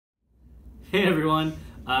Hey everyone,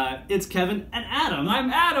 it's Kevin and Adam. I'm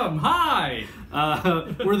Adam, hi!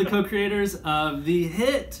 We're the co-creators of the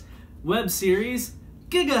hit web series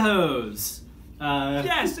Gigahoes.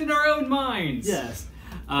 Yes, in our own minds. Yes.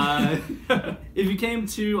 If you came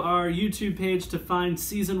to our YouTube page to find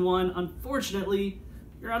Season 1, unfortunately,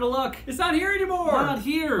 you're out of luck. It's not here anymore! Not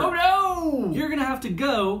here. Oh no! You're gonna have to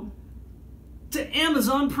go to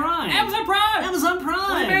Amazon Prime. Amazon Prime! Amazon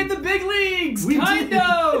Prime! We made the big leagues! We kind did.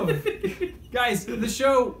 of! Guys, the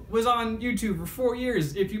show was on YouTube for 4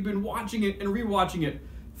 years. If you've been watching it and rewatching it,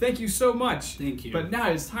 thank you so much. Thank you. But now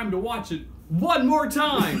it's time to watch it one more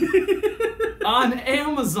time on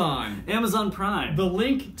Amazon. Amazon Prime. The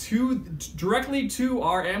link directly to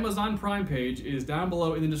our Amazon Prime page is down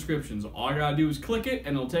below in the descriptions. All you gotta do is click it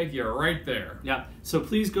and it'll take you right there. Yeah, so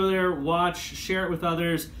please go there, watch, share it with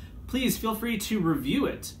others. Please feel free to review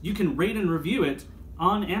it. You can rate and review it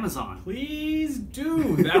on Amazon. Please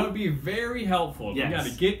do. That would be very helpful. Yes. You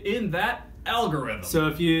gotta get in that algorithm. So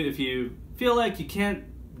if you feel like you can't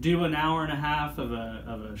do an hour and a half of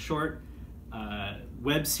a short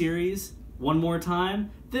web series one more time,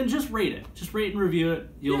 then just rate it. Just rate and review it.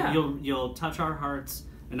 You'll touch our hearts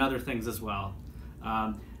and other things as well.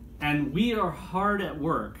 And we are hard at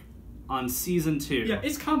work on Season 2. Yeah,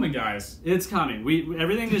 it's coming, guys. It's coming.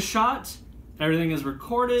 Everything is shot. Everything is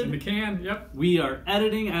recorded. It's in the can, yep. We are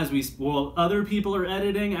editing as we... Well, other people are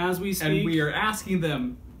editing as we speak. And we are asking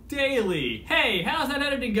them daily, hey, how's that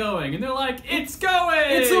editing going? And they're like, it's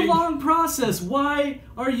going! It's a long process. Why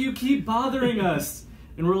are you keep bothering us?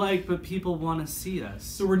 And we're like, but people want to see us.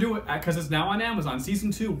 So we're doing, because it's now on Amazon.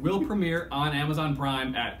 Season 2 will premiere on Amazon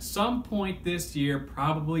Prime at some point this year,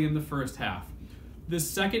 probably in the first half. The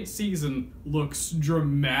second season looks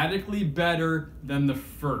dramatically better than the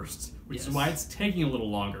first, which is why it's taking a little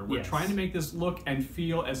longer. We're trying to make this look and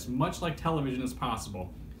feel as much like television as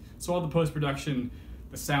possible. So all the post-production,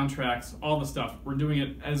 the soundtracks, all the stuff, we're doing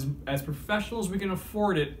it as professional as we can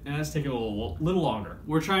afford it, and it's taking a little longer.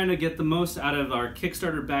 We're trying to get the most out of our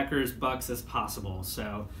Kickstarter backers' bucks as possible.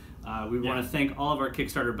 So we want to thank all of our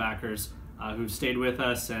Kickstarter backers who've stayed with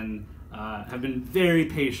us and have been very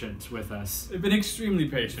patient with us. They've been extremely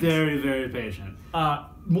patient. Very, very patient.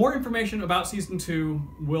 More information about Season 2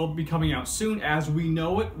 will be coming out soon. As we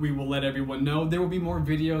know it, we will let everyone know. There will be more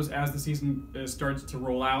videos as the season starts to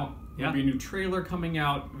roll out. There'll be a new trailer coming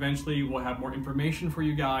out. Eventually, we'll have more information for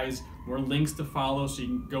you guys, more links to follow so you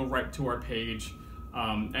can go right to our page.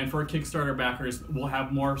 And for our Kickstarter backers, we'll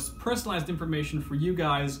have more personalized information for you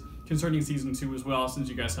guys concerning Season 2 as well, since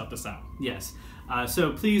you guys helped us out. Yes.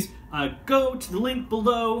 So please go to the link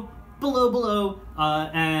below,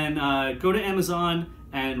 and go to Amazon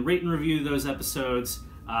and rate and review those episodes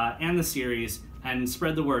and the series and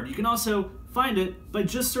spread the word. You can also find it by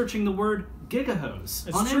just searching the word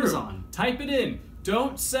Gigahoes on Amazon. Type it in.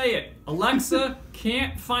 Don't say it. Alexa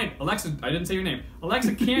can't find it. Alexa, I didn't say your name.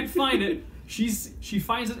 Alexa can't find it. She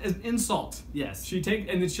finds it as an insult. Yes. And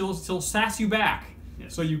then she'll sass you back.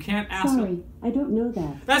 Yes. So you can't ask her. Sorry, I don't know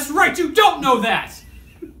that. That's right, you don't know that!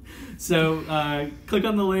 So click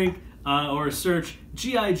on the link or search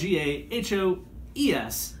Gigahoes,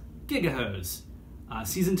 Gigahoes.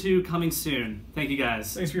 Season 2 coming soon. Thank you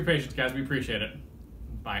guys. Thanks for your patience, guys. We appreciate it.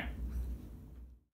 Bye.